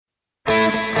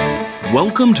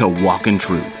Welcome to Walk in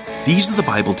Truth. These are the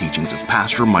Bible teachings of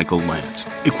Pastor Michael Lance,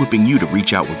 equipping you to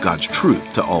reach out with God's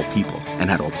truth to all people and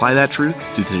how to apply that truth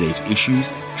to today's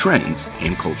issues, trends,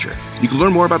 and culture. You can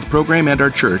learn more about the program and our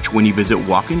church when you visit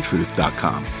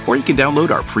walkintruth.com, or you can download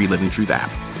our free Living Truth app.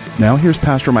 Now here's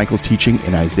Pastor Michael's teaching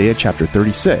in Isaiah chapter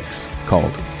 36,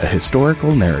 called A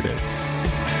Historical Narrative.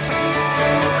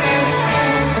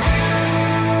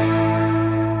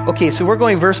 Okay, so we're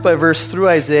going verse by verse through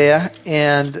Isaiah,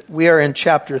 and we are in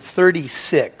chapter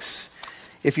 36.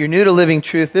 If you're new to Living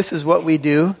Truth, this is what we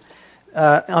do.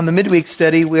 On the midweek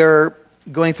study, we're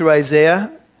going through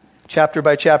Isaiah, chapter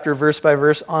by chapter, verse by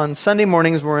verse. On Sunday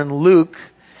mornings, we're in Luke,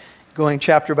 going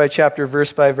chapter by chapter,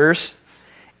 verse by verse.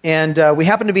 And we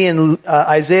happen to be in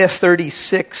Isaiah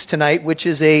 36 tonight, which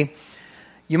is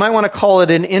you might want to call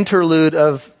it an interlude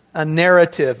of a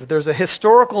narrative. There's a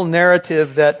historical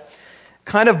narrative that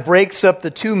kind of breaks up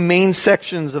the two main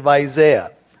sections of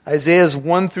Isaiah. Isaiah's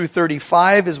 1 through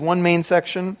 35 is one main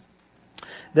section.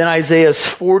 Then Isaiah's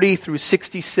 40 through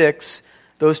 66,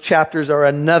 those chapters are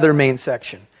another main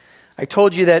section. I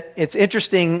told you that it's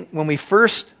interesting when we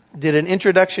first did an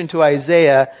introduction to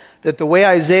Isaiah, that the way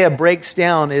Isaiah breaks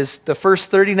down is the first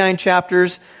 39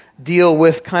 chapters deal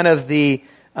with kind of the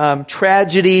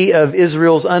tragedy of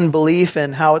Israel's unbelief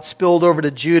and how it spilled over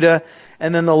to Judah.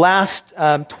 And then the last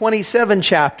 27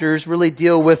 chapters really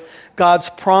deal with God's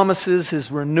promises,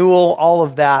 His renewal, all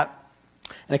of that.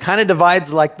 And it kind of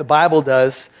divides like the Bible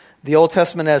does. The Old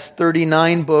Testament has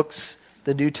 39 books.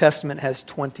 The New Testament has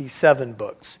 27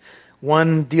 books.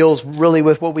 One deals really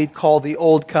with what we'd call the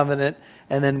Old Covenant,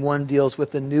 and then one deals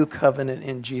with the New Covenant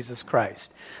in Jesus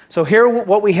Christ. So here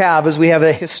what we have is we have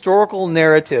a historical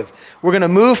narrative. We're going to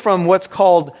move from what's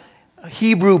called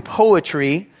Hebrew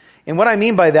poetry. And what I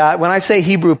mean by that, when I say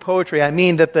Hebrew poetry, I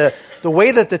mean that the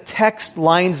way that the text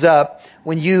lines up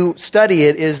when you study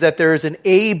it is that there is an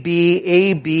A, B,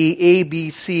 A, B, A,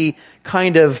 B, C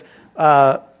kind of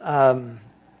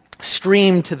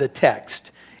stream to the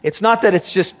text. It's not that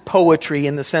it's just poetry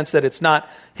in the sense that it's not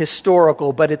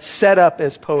historical, but it's set up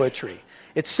as poetry.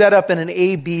 It's set up in an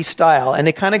A-B style, and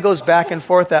it kind of goes back and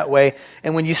forth that way.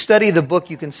 And when you study the book,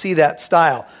 you can see that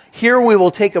style. Here we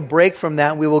will take a break from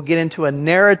that, and we will get into a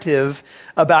narrative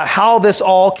about how this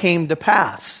all came to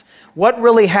pass. What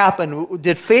really happened?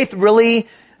 Did faith really,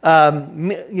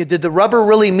 did the rubber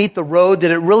really meet the road?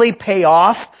 Did it really pay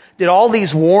off? Did all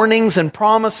these warnings and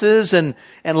promises and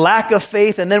lack of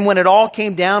faith, and then when it all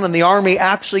came down and the army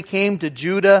actually came to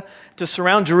Judah to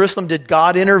surround Jerusalem, did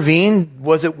God intervene?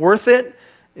 Was it worth it?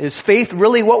 Is faith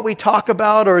really what we talk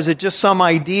about, or is it just some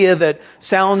idea that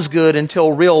sounds good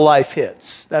until real life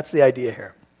hits? That's the idea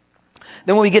here.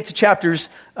 Then when we get to chapters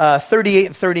 38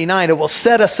 and 39, it will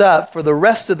set us up for the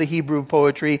rest of the Hebrew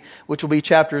poetry, which will be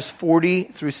chapters 40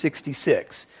 through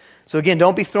 66. So again,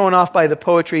 don't be thrown off by the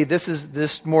poetry. This is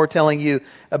just more telling you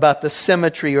about the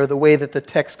symmetry or the way that the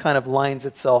text kind of lines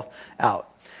itself out.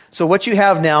 So what you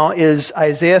have now is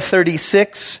Isaiah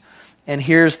 36, and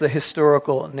here's the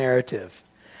historical narrative.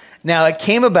 Now, it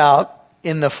came about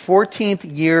in the 14th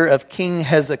year of King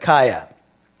Hezekiah.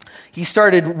 He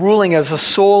started ruling as a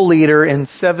sole leader in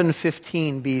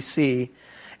 715 BC.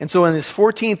 And so in his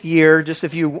 14th year, just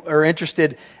if you are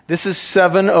interested, this is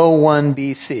 701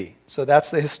 BC. So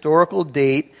that's the historical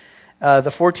date,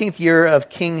 the 14th year of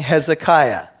King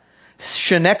Hezekiah.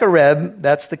 Sennacherib,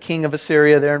 that's the king of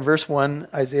Assyria there in verse 1,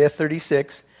 Isaiah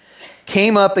 36,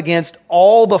 came up against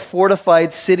all the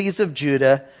fortified cities of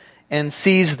Judah and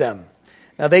seized them.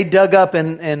 Now they dug up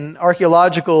in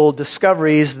archaeological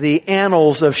discoveries the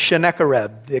annals of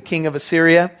Sennacherib, the king of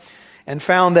Assyria, and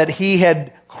found that he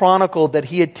had chronicled that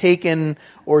he had taken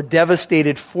or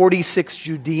devastated 46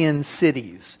 Judean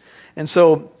cities. And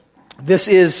so this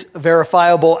is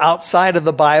verifiable outside of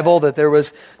the Bible, that there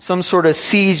was some sort of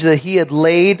siege that he had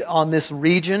laid on this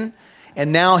region,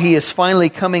 and now he is finally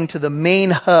coming to the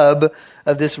main hub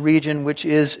of this region, which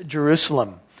is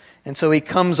Jerusalem. And so he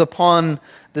comes upon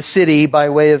the city by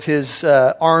way of his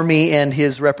army and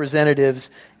his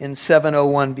representatives in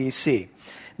 701 BC.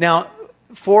 Now,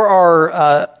 for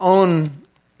our own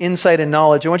insight and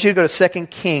knowledge, I want you to go to 2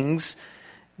 Kings.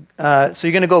 So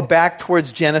you're going to go back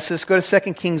towards Genesis. Go to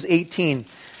 2 Kings 18.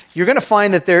 You're going to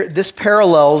find that this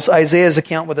parallels Isaiah's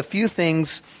account with a few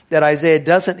things that Isaiah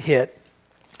doesn't hit.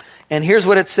 And here's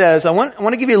what it says. I want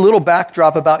to give you a little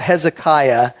backdrop about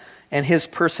Hezekiah and his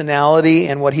personality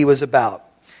and what he was about.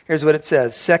 Here's what it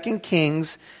says. 2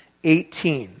 Kings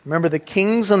 18. Remember, the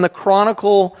Kings and the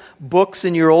Chronicle books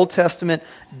in your Old Testament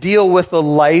deal with the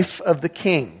life of the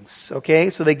kings. Okay?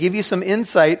 So they give you some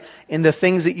insight into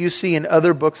things that you see in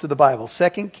other books of the Bible. 2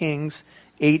 Kings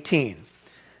 18.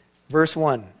 Verse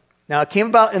 1. Now, it came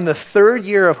about in the 3rd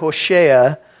year of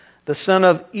Hoshea, the son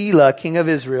of Elah, king of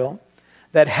Israel,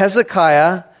 that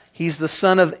Hezekiah, he's the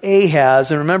son of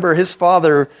Ahaz, and remember, his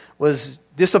father was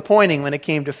disappointing when it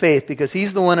came to faith, because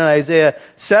he's the one in Isaiah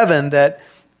 7 that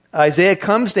Isaiah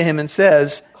comes to him and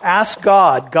says, ask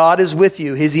God. God is with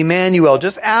you. He's Emmanuel.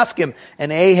 Just ask him.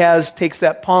 And Ahaz takes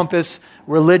that pompous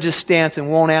religious stance and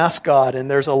won't ask God.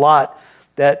 And there's a lot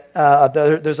that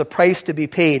there's a price to be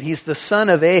paid. He's the son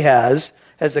of Ahaz,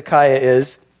 Hezekiah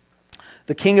is.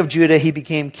 The king of Judah, he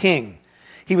became king.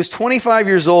 He was 25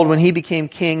 years old when he became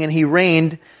king, and he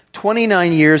reigned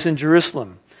 29 years in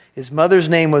Jerusalem. His mother's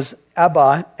name was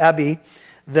Abi,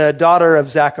 the daughter of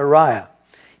Zechariah.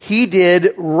 He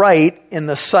did right in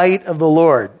the sight of the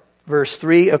Lord. Verse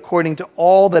 3, according to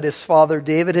all that his father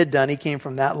David had done, he came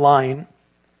from that line.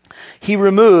 He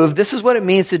removed, this is what it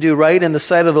means to do right in the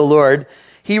sight of the Lord.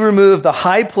 He removed the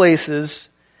high places,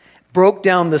 broke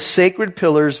down the sacred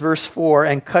pillars, verse 4,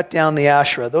 and cut down the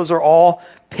Asherah. Those are all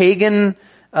pagan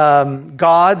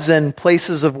gods and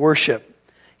places of worship.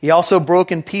 He also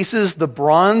broke in pieces the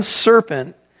bronze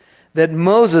serpent that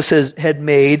Moses had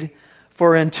made,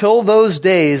 for until those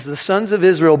days the sons of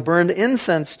Israel burned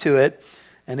incense to it,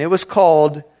 and it was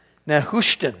called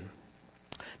Nehushtan.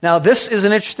 Now, this is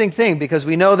an interesting thing, because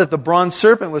we know that the bronze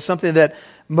serpent was something that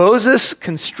Moses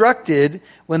constructed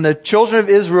when the children of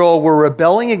Israel were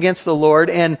rebelling against the Lord,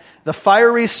 and the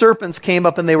fiery serpents came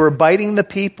up and they were biting the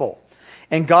people.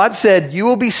 And God said, you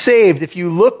will be saved if you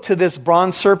look to this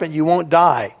bronze serpent, you won't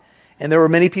die. And there were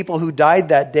many people who died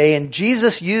that day. And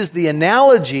Jesus used the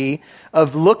analogy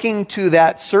of looking to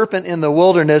that serpent in the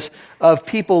wilderness, of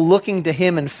people looking to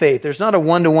him in faith. There's not a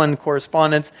one-to-one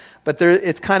correspondence, but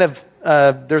it's kind of,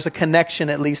 there's a connection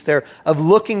at least there of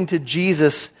looking to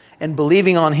Jesus and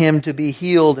believing on him to be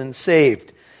healed and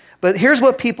saved. But here's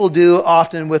what people do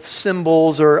often with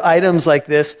symbols or items like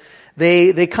this.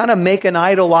 They kind of make an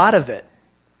idol out of it.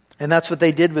 And that's what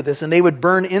they did with this. And they would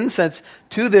burn incense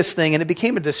to this thing, and it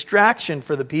became a distraction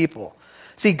for the people.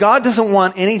 See, God doesn't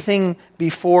want anything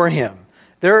before him.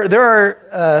 There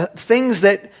are things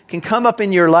that can come up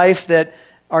in your life that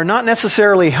are not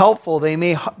necessarily helpful. They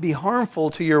may be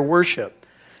harmful to your worship.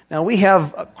 Now, we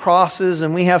have crosses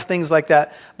and we have things like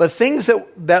that, but things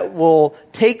that will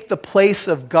take the place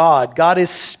of God. God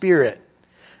is spirit.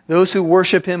 Those who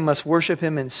worship him must worship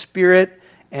him in spirit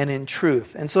and in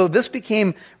truth. And so this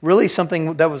became really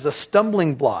something that was a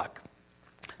stumbling block.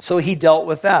 So he dealt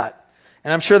with that.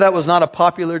 And I'm sure that was not a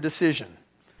popular decision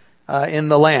in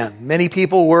the land. Many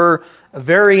people were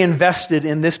very invested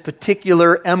in this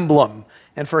particular emblem.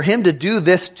 And for him to do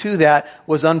this to that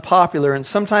was unpopular. And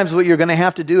sometimes what you're going to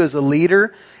have to do as a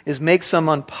leader is make some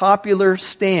unpopular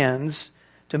stands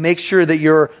to make sure that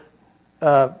your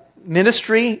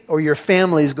ministry or your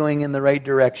family is going in the right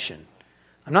direction.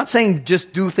 I'm not saying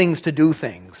just do things to do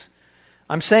things.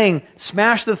 I'm saying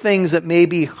smash the things that may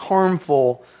be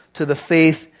harmful to the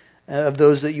faith of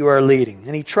those that you are leading.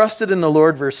 And he trusted in the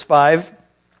Lord, verse 5,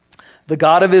 the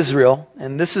God of Israel,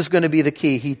 and this is going to be the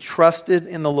key. He trusted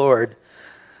in the Lord,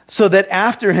 so that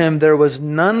after him there was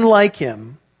none like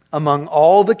him among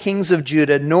all the kings of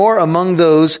Judah, nor among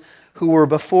those who were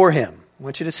before him. I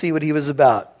want you to see what he was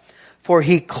about. For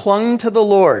he clung to the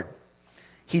Lord.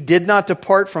 He did not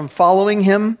depart from following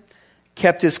him,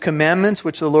 kept his commandments,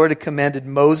 which the Lord had commanded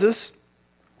Moses.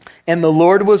 And the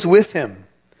Lord was with him.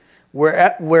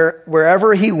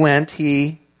 Wherever he went,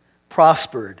 he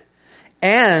prospered.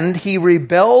 And he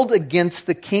rebelled against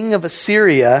the king of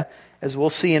Assyria, as we'll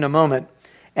see in a moment,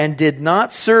 and did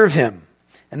not serve him.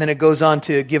 And then it goes on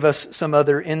to give us some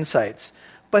other insights.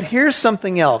 But here's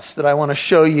something else that I want to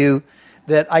show you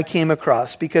that I came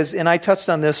across, and I touched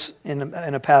on this in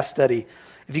a past study.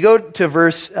 If you go to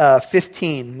verse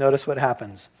 15, notice what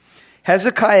happens.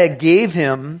 Hezekiah gave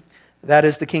him, that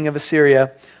is the king of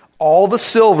Assyria, all the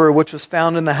silver which was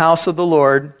found in the house of the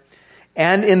Lord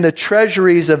and in the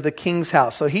treasuries of the king's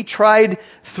house. So he tried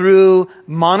through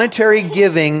monetary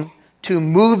giving to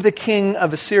move the king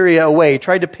of Assyria away. He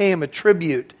tried to pay him a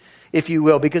tribute, if you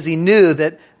will, because he knew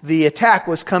that the attack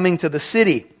was coming to the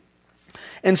city.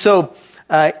 And so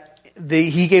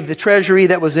he gave the treasury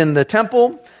that was in the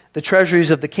temple, the treasuries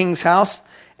of the king's house.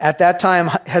 At that time,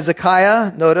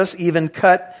 Hezekiah, notice, even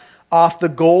cut off the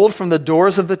gold from the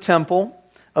doors of the temple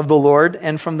of the Lord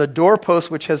and from the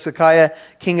doorposts which Hezekiah,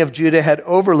 king of Judah, had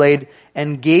overlaid,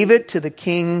 and gave it to the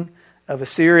king of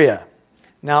Assyria.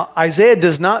 Now, Isaiah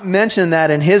does not mention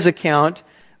that in his account,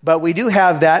 but we do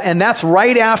have that, and that's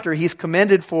right after he's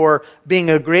commended for being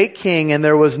a great king, and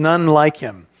there was none like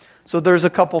him. So there's a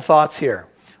couple thoughts here.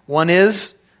 One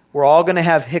is, we're all going to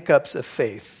have hiccups of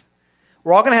faith.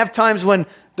 We're all going to have times when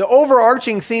The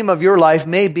overarching theme of your life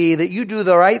may be that you do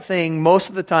the right thing most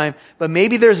of the time, but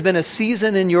maybe there's been a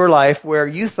season in your life where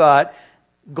you thought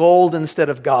gold instead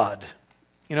of God.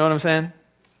 You know what I'm saying?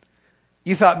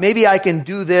 You thought, maybe I can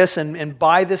do this and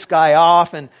buy this guy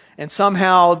off, and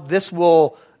somehow this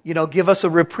will, give us a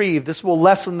reprieve. This will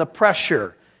lessen the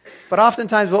pressure. But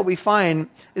oftentimes what we find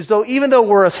is, even though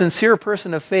we're a sincere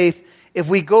person of faith, if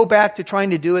we go back to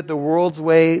trying to do it the world's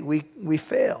way, we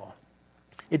fail.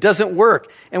 It doesn't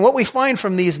work. And what we find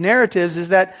from these narratives is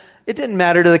that it didn't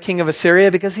matter to the king of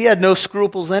Assyria because he had no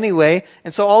scruples anyway.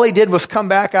 And so all he did was come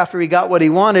back after he got what he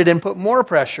wanted and put more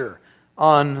pressure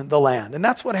on the land. And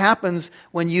that's what happens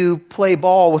when you play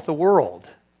ball with the world.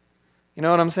 You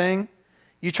know what I'm saying?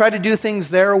 You try to do things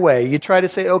their way. You try to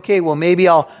say, okay, well, maybe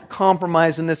I'll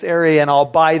compromise in this area and I'll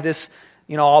buy this,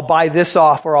 I'll buy this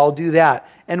off or I'll do that.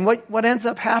 And what ends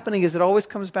up happening is it always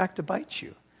comes back to bite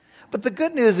you. But the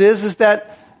good news is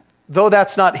that though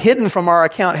that's not hidden from our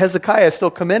account, Hezekiah is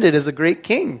still commended as a great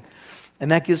king.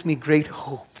 And that gives me great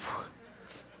hope.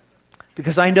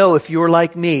 Because I know if you're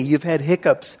like me, you've had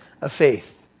hiccups of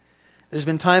faith. There's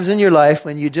been times in your life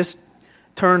when you just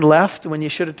turned left when you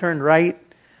should have turned right.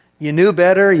 You knew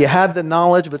better, you had the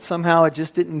knowledge, but somehow it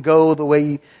just didn't go the way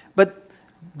you...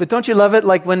 But don't you love it?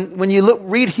 Like when you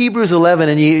read Hebrews 11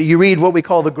 and you read what we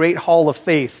call the Great Hall of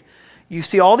Faith, you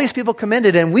see all these people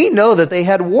commended, and we know that they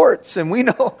had warts, and we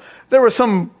know there were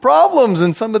some problems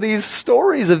in some of these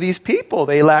stories of these people.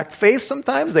 They lacked faith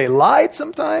sometimes, they lied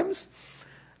sometimes.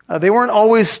 They weren't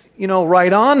always,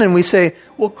 right on, and we say,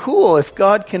 well, cool, if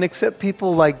God can accept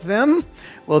people like them,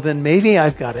 well, then maybe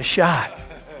I've got a shot.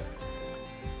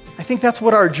 I think that's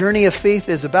what our journey of faith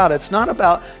is about. It's not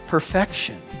about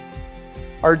perfection.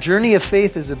 Our journey of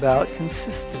faith is about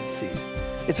consistency.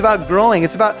 It's about growing.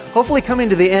 It's about hopefully coming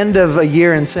to the end of a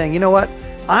year and saying, you know what?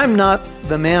 I'm not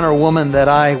the man or woman that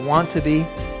I want to be,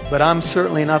 but I'm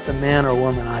certainly not the man or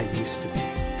woman I used to be.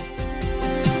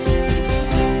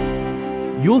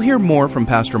 You'll hear more from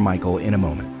Pastor Michael in a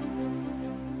moment.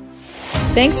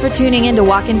 Thanks for tuning in to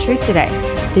Walk in Truth today.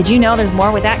 Did you know there's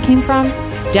more where that came from?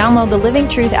 Download the Living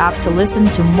Truth app to listen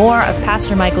to more of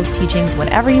Pastor Michael's teachings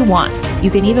whenever you want.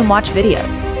 You can even watch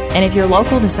videos. And if you're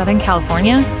local to Southern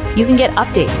California, you can get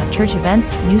updates on church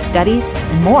events, new studies,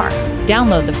 and more.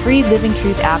 Download the free Living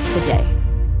Truth app today.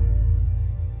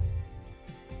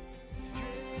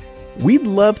 We'd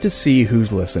love to see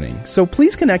who's listening, so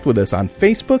please connect with us on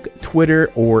Facebook, Twitter,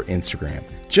 or Instagram.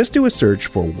 Just do a search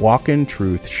for Walk in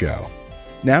Truth Show.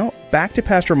 Now, back to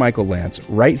Pastor Michael Lantz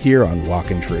right here on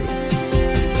Walk in Truth.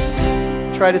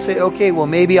 Try to say, okay, well,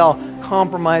 maybe I'll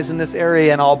compromise in this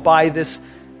area and I'll buy this,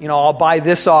 I'll buy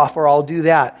this off or I'll do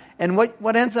that. And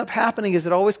what ends up happening is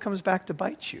it always comes back to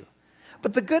bite you.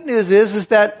 But the good news is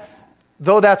that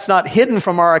though that's not hidden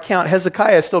from our account,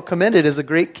 Hezekiah is still commended as a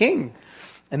great king.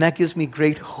 And that gives me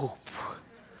great hope.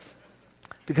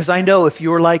 Because I know if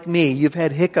you're like me, you've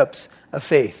had hiccups of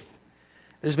faith.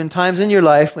 There's been times in your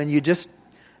life when you just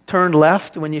turned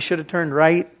left when you should have turned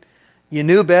right. You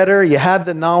knew better, you had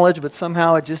the knowledge, but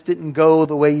somehow it just didn't go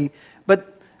the way you...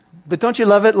 But don't you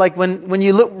love it? Like when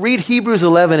you read Hebrews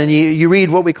 11 and you read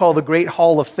what we call the Great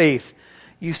Hall of Faith,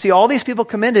 you see all these people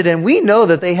commended, and we know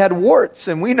that they had warts,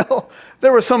 and we know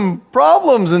there were some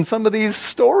problems in some of these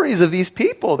stories of these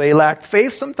people. They lacked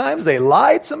faith sometimes, they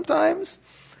lied sometimes.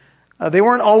 They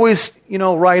weren't always,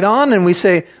 right on, and we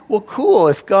say, well, cool,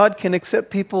 if God can accept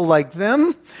people like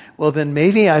them, well, then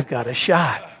maybe I've got a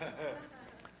shot.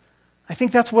 I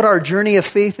think that's what our journey of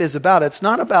faith is about. It's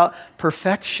not about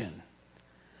perfection.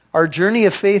 Our journey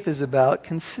of faith is about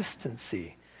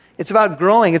consistency. It's about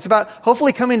growing. It's about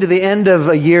hopefully coming to the end of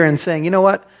a year and saying, you know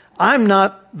what? I'm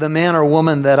not the man or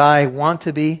woman that I want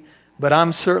to be, but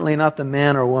I'm certainly not the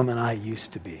man or woman I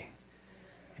used to be.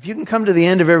 If you can come to the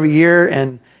end of every year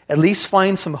and at least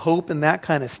find some hope in that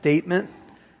kind of statement,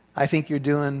 I think you're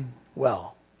doing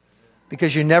well.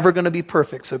 Because you're never going to be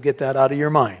perfect, so get that out of your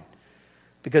mind.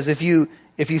 Because if you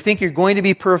think you're going to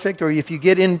be perfect, or if you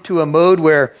get into a mode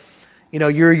where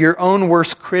you're your own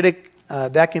worst critic,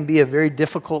 that can be a very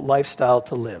difficult lifestyle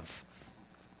to live.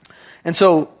 And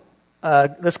so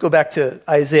let's go back to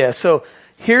Isaiah. So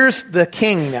here's the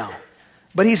king now,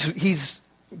 but he's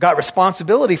got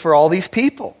responsibility for all these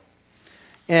people,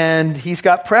 and he's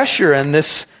got pressure, and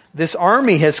this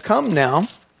army has come now,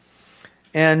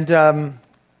 and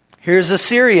here's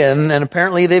Assyria, and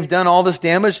apparently they've done all this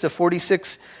damage to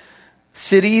 46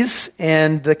 cities,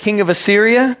 and the king of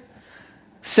Assyria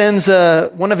sends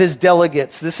one of his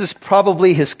delegates. This is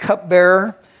probably his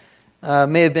cupbearer,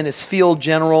 may have been his field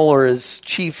general or his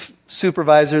chief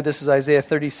supervisor. This is Isaiah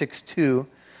 36:2.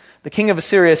 The king of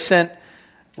Assyria sent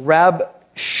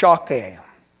Rabshakeh,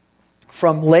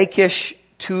 from Lachish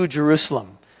to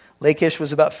Jerusalem. Lachish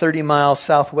was about 30 miles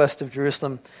southwest of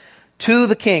Jerusalem, to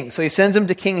the king. So he sends him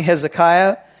to King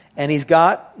Hezekiah, and he's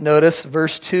got, notice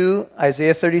verse 2,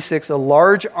 Isaiah 36, a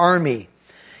large army.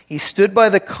 He stood by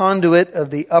the conduit of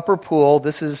the upper pool,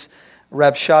 this is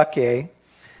Rabshakeh,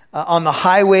 on the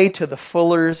highway to the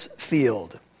fuller's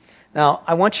field. Now,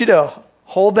 I want you to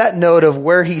hold that note of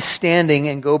where he's standing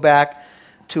and go back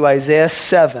to Isaiah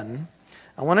 7.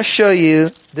 I want to show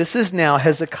you, this is now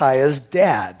Hezekiah's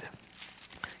dad.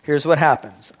 Here's what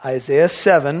happens. Isaiah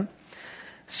 7.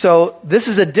 So this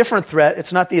is a different threat.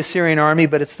 It's not the Assyrian army,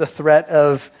 but it's the threat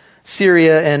of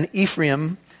Syria and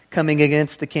Ephraim coming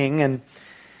against the king. And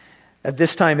at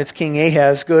this time, it's King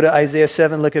Ahaz. Go to Isaiah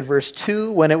 7, look at verse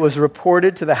 2. When it was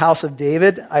reported to the house of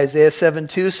David, Isaiah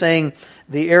 7:2, saying,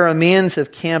 the Arameans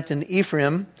have camped in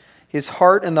Ephraim. His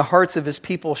heart and the hearts of his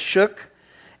people shook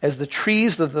as the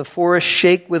trees of the forest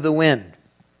shake with the wind.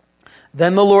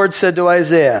 Then the Lord said to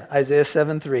Isaiah, Isaiah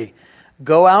 7:3,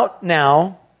 go out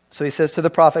now. So he says to the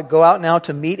prophet, go out now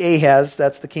to meet Ahaz,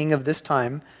 that's the king of this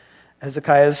time,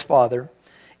 Hezekiah's father,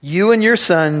 you and your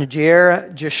son,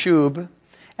 Jair-Jashub,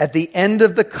 at the end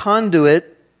of the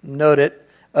conduit, note it,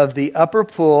 of the upper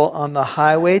pool on the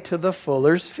highway to the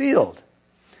fuller's field.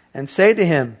 And say to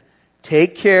him,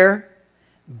 take care,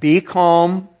 be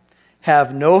calm,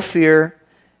 have no fear,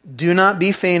 do not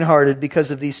be faint-hearted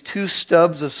because of these two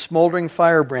stubs of smoldering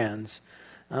firebrands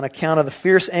on account of the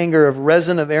fierce anger of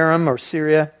Rezin of Aram or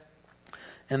Syria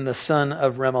and the son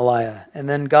of Remaliah. And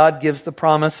then God gives the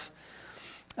promise.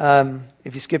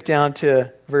 If you skip down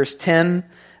to verse 10,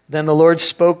 then the Lord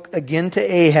spoke again to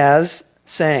Ahaz,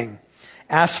 saying,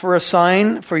 ask for a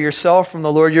sign for yourself from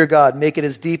the Lord your God. Make it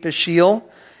as deep as Sheol,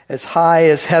 as high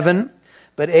as heaven.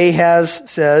 But Ahaz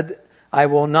said, I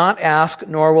will not ask,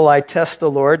 nor will I test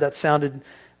the Lord. That sounded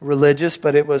religious,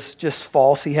 but it was just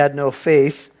false. He had no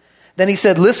faith. Then he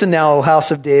said, listen now, O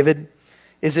house of David.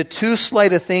 Is it too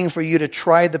slight a thing for you to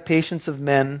try the patience of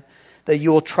men, that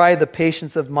you will try the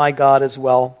patience of my God as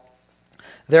well?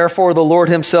 Therefore the Lord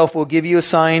himself will give you a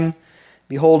sign.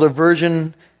 Behold, a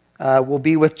virgin will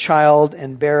be with child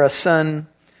and bear a son,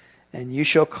 and you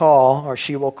shall call, or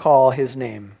she will call his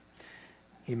name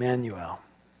Emmanuel.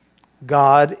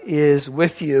 God is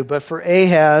with you. But for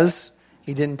Ahaz,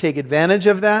 he didn't take advantage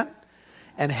of that.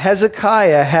 And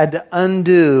Hezekiah had to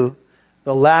undo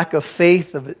the lack of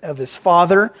faith of his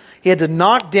father. He had to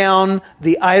knock down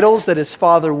the idols that his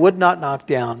father would not knock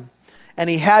down. And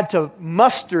he had to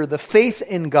muster the faith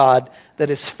in God that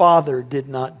his father did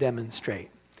not demonstrate.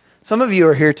 Some of you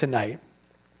are here tonight,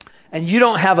 and you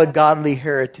don't have a godly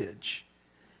heritage.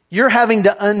 You're having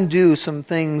to undo some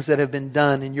things that have been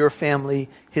done in your family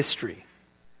history.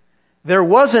 There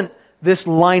wasn't this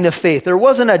line of faith. There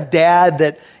wasn't a dad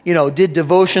that, did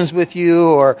devotions with you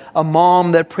or a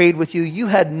mom that prayed with you. You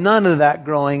had none of that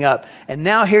growing up. And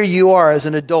now here you are as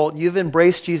an adult. You've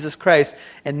embraced Jesus Christ.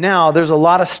 And now there's a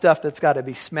lot of stuff that's got to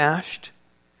be smashed.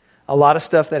 A lot of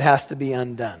stuff that has to be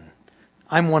undone.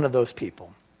 I'm one of those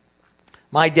people.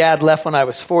 My dad left when I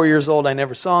was 4 years old. I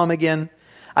never saw him again.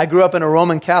 I grew up in a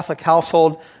Roman Catholic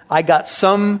household. I got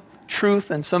some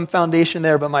truth and some foundation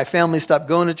there, but my family stopped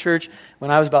going to church when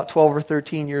I was about 12 or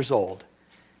 13 years old.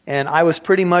 And I was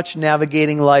pretty much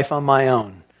navigating life on my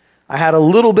own. I had a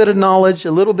little bit of knowledge,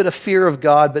 a little bit of fear of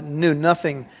God, but knew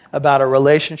nothing about a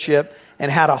relationship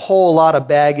and had a whole lot of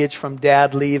baggage from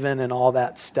dad leaving and all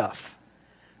that stuff.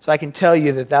 So I can tell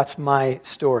you that that's my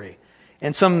story.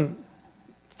 And some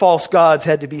false gods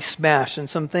had to be smashed, and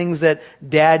some things that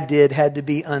dad did had to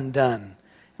be undone.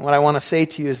 And what I want to say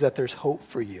to you is that there's hope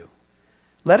for you.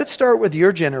 Let it start with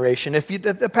your generation. If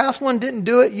the past one didn't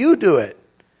do it, you do it.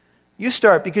 You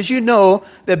start, because you know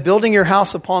that building your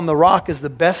house upon the rock is the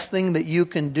best thing that you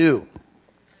can do.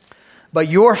 But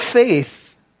your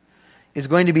faith is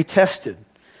going to be tested.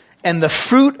 And the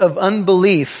fruit of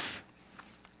unbelief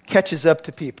catches up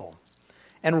to people.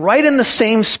 And right in the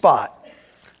same spot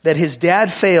that his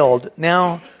dad failed,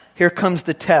 now here comes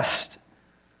the test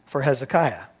for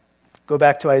Hezekiah. Go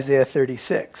back to Isaiah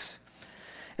 36.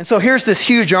 And so here's this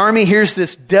huge army. Here's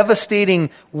this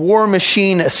devastating war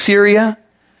machine, Assyria.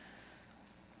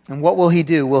 And what will he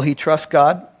do? Will he trust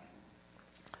God?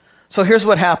 So here's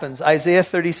what happens. Isaiah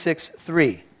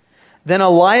 36:3. Then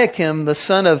Eliakim, the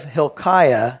son of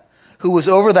Hilkiah, who was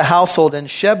over the household, and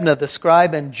Shebna, the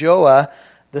scribe, and Joah,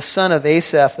 the son of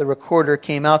Asaph, the recorder,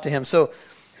 came out to him. So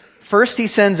first he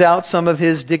sends out some of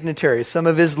his dignitaries, some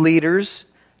of his leaders,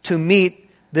 to meet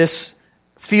this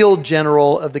field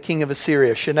general of the king of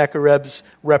Assyria, Sennacherib's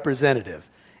representative.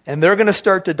 And they're going to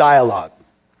start to dialogue.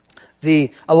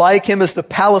 Eliakim is the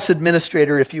palace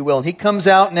administrator, if you will. And he comes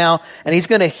out now, and he's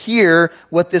going to hear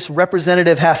what this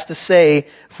representative has to say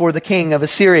for the king of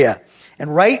Assyria.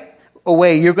 And right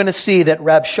away, you're going to see that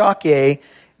Rabshakeh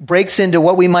breaks into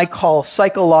what we might call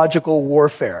psychological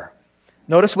warfare.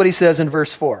 Notice what he says in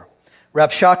verse 4.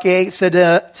 Rabshakeh said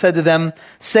to them,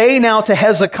 "Say now to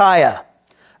Hezekiah,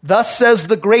 thus says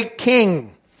the great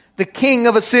king, the king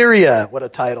of Assyria." What a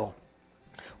title.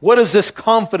 What is this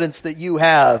confidence that you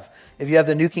have? If you have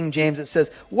the New King James, it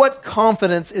says, "What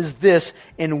confidence is this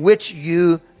in which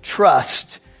you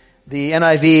trust?" The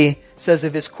NIV says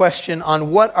of his question,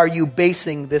 "On what are you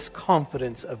basing this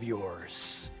confidence of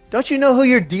yours?" Don't you know who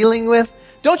you're dealing with?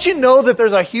 Don't you know that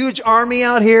there's a huge army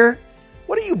out here?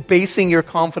 What are you basing your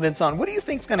confidence on? What do you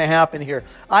think is going to happen here?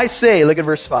 I say, look at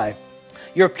verse 5.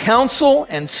 "Your counsel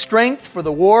and strength for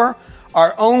the war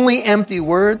are only empty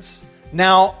words.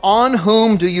 Now, on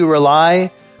whom do you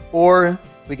rely?" Or,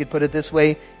 we could put it this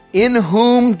way, "In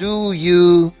whom do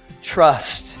you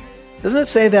trust?" Doesn't it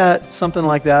say that, something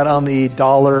like that, on the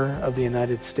dollar of the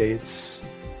United States?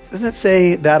 Doesn't it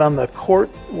say that on the court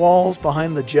walls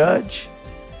behind the judge?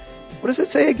 What does it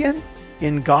say again?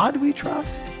 "In God we trust."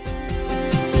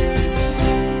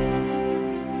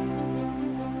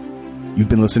 You've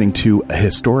been listening to A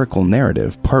Historical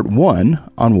Narrative, Part 1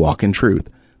 on Walk in Truth.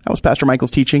 That was Pastor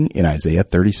Michael's teaching in Isaiah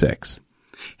 36.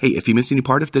 Hey, if you missed any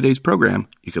part of today's program,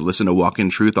 you can listen to Walk in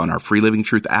Truth on our Free Living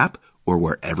Truth app or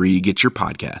wherever you get your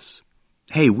podcasts.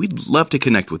 Hey, we'd love to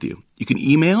connect with you. You can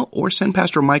email or send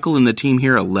Pastor Michael and the team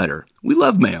here a letter. We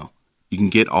love mail. You can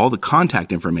get all the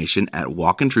contact information at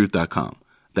walkintruth.com.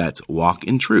 That's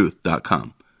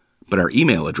walkintruth.com. But our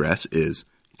email address is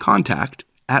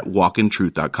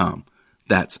contact@walkintruth.com.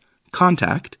 That's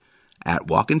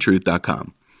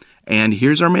contact@walkintruth.com. And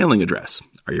here's our mailing address.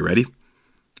 Are you ready?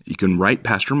 You can write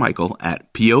Pastor Michael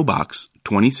at P.O. Box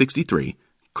 2063,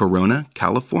 Corona,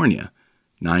 California,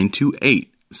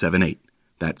 92878.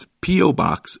 That's P.O.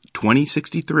 Box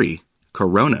 2063,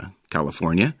 Corona,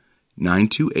 California,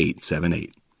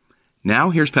 92878.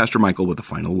 Now here's Pastor Michael with a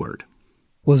final word.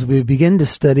 Well, as we begin to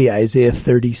study Isaiah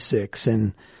 36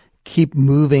 and keep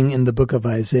moving in the book of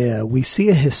Isaiah, we see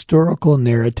a historical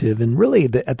narrative, and really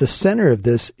at the center of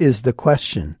this is the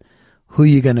question, who are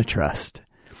you going to trust?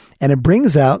 And it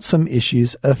brings out some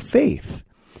issues of faith.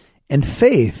 And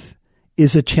faith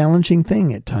is a challenging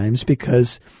thing at times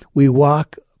because we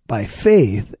walk by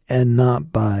faith and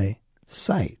not by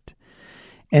sight.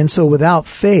 And so without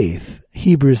faith,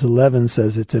 Hebrews 11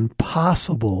 says it's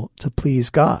impossible to please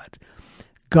God.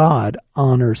 God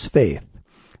honors faith.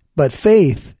 But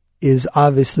faith is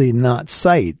obviously not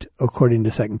sight, according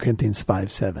to 2 Corinthians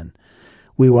 5:7.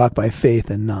 We walk by faith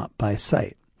and not by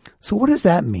sight. So what does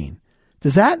that mean?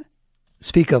 Does that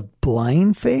speak of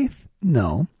blind faith?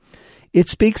 No. It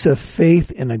speaks of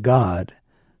faith in a God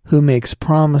who makes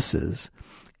promises.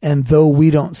 And though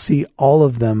we don't see all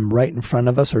of them right in front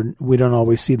of us, or we don't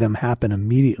always see them happen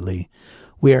immediately,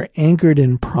 we are anchored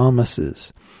in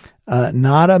promises.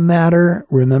 Not a matter,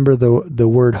 remember the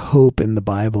word hope in the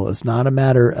Bible is not a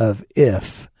matter of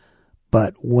if,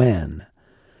 but when.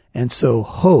 And so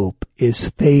hope is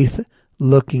faith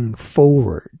looking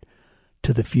forward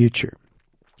to the future.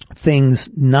 Things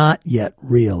not yet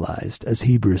realized, as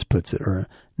Hebrews puts it, or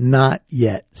not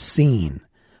yet seen,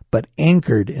 but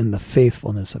anchored in the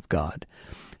faithfulness of God.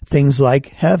 Things like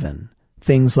heaven,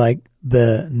 things like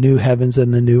the new heavens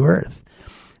and the new earth,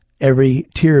 every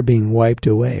tear being wiped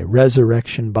away,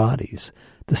 resurrection bodies,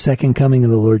 the second coming of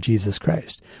the Lord Jesus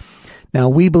Christ. Now,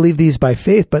 we believe these by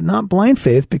faith, but not blind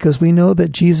faith, because we know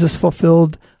that Jesus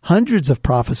fulfilled hundreds of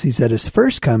prophecies at his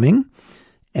first coming,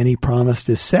 and he promised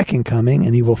his second coming,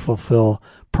 and he will fulfill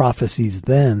prophecies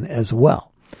then as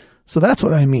well. So that's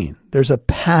what I mean. There's a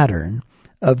pattern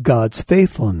of God's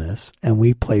faithfulness, and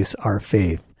we place our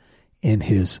faith in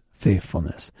his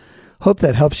faithfulness. Hope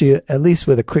that helps you at least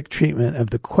with a quick treatment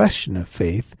of the question of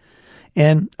faith.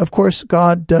 And of course,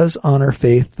 God does honor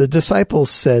faith. The disciples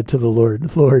said to the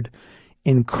Lord, "Lord,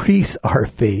 increase our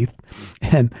faith."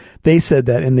 And they said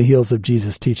that in the heels of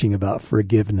Jesus teaching about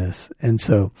forgiveness. And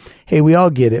so, hey, we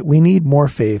all get it. We need more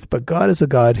faith, but God is a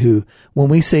God who, when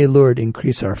we say, "Lord,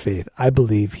 increase our faith," I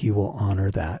believe he will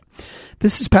honor that.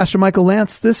 This is Pastor Michael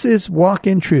Lance. This is Walk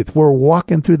in Truth. We're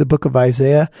walking through the book of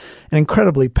Isaiah, an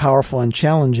incredibly powerful and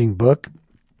challenging book.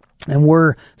 And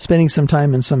we're spending some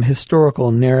time in some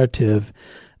historical narrative.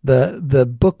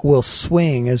 The book will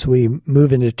swing as we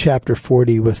move into chapter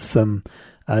 40 with some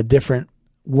different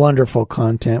wonderful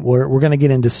content. We're going to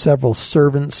get into several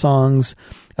servant songs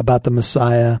about the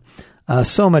Messiah.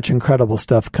 So much incredible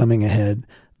stuff coming ahead.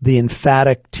 the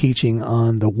emphatic teaching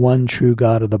on the one true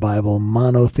God of the Bible,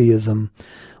 monotheism.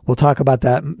 We'll talk about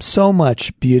that. So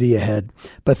much beauty ahead.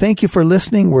 But thank you for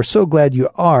listening. We're so glad you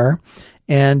are.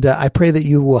 And I pray that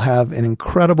you will have an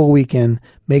incredible weekend.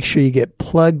 Make sure you get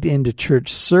plugged into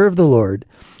church, serve the Lord,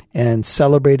 and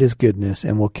celebrate His goodness.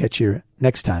 And we'll catch you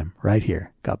next time right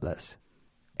here. God bless.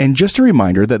 And just a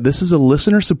reminder that this is a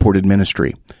listener-supported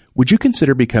ministry. Would you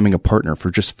consider becoming a partner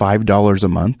for just $5 a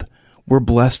month? We're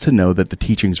blessed to know that the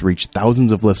teachings reach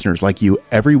thousands of listeners like you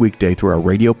every weekday through our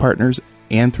radio partners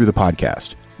and through the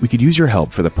podcast. We could use your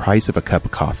help for the price of a cup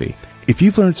of coffee. If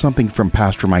you've learned something from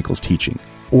Pastor Michael's teaching,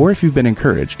 or if you've been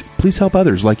encouraged, please help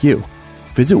others like you.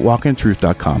 Visit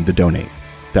walkintruth.com to donate.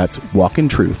 That's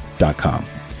walkintruth.com.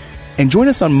 And join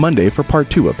us on Monday for part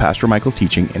 2 of Pastor Michael's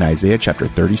teaching in Isaiah chapter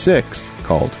 36,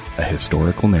 called A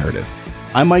Historical Narrative.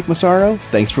 I'm Mike Massaro.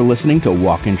 Thanks for listening to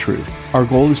Walk in Truth. Our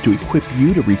goal is to equip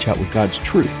you to reach out with God's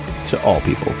truth to all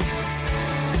people.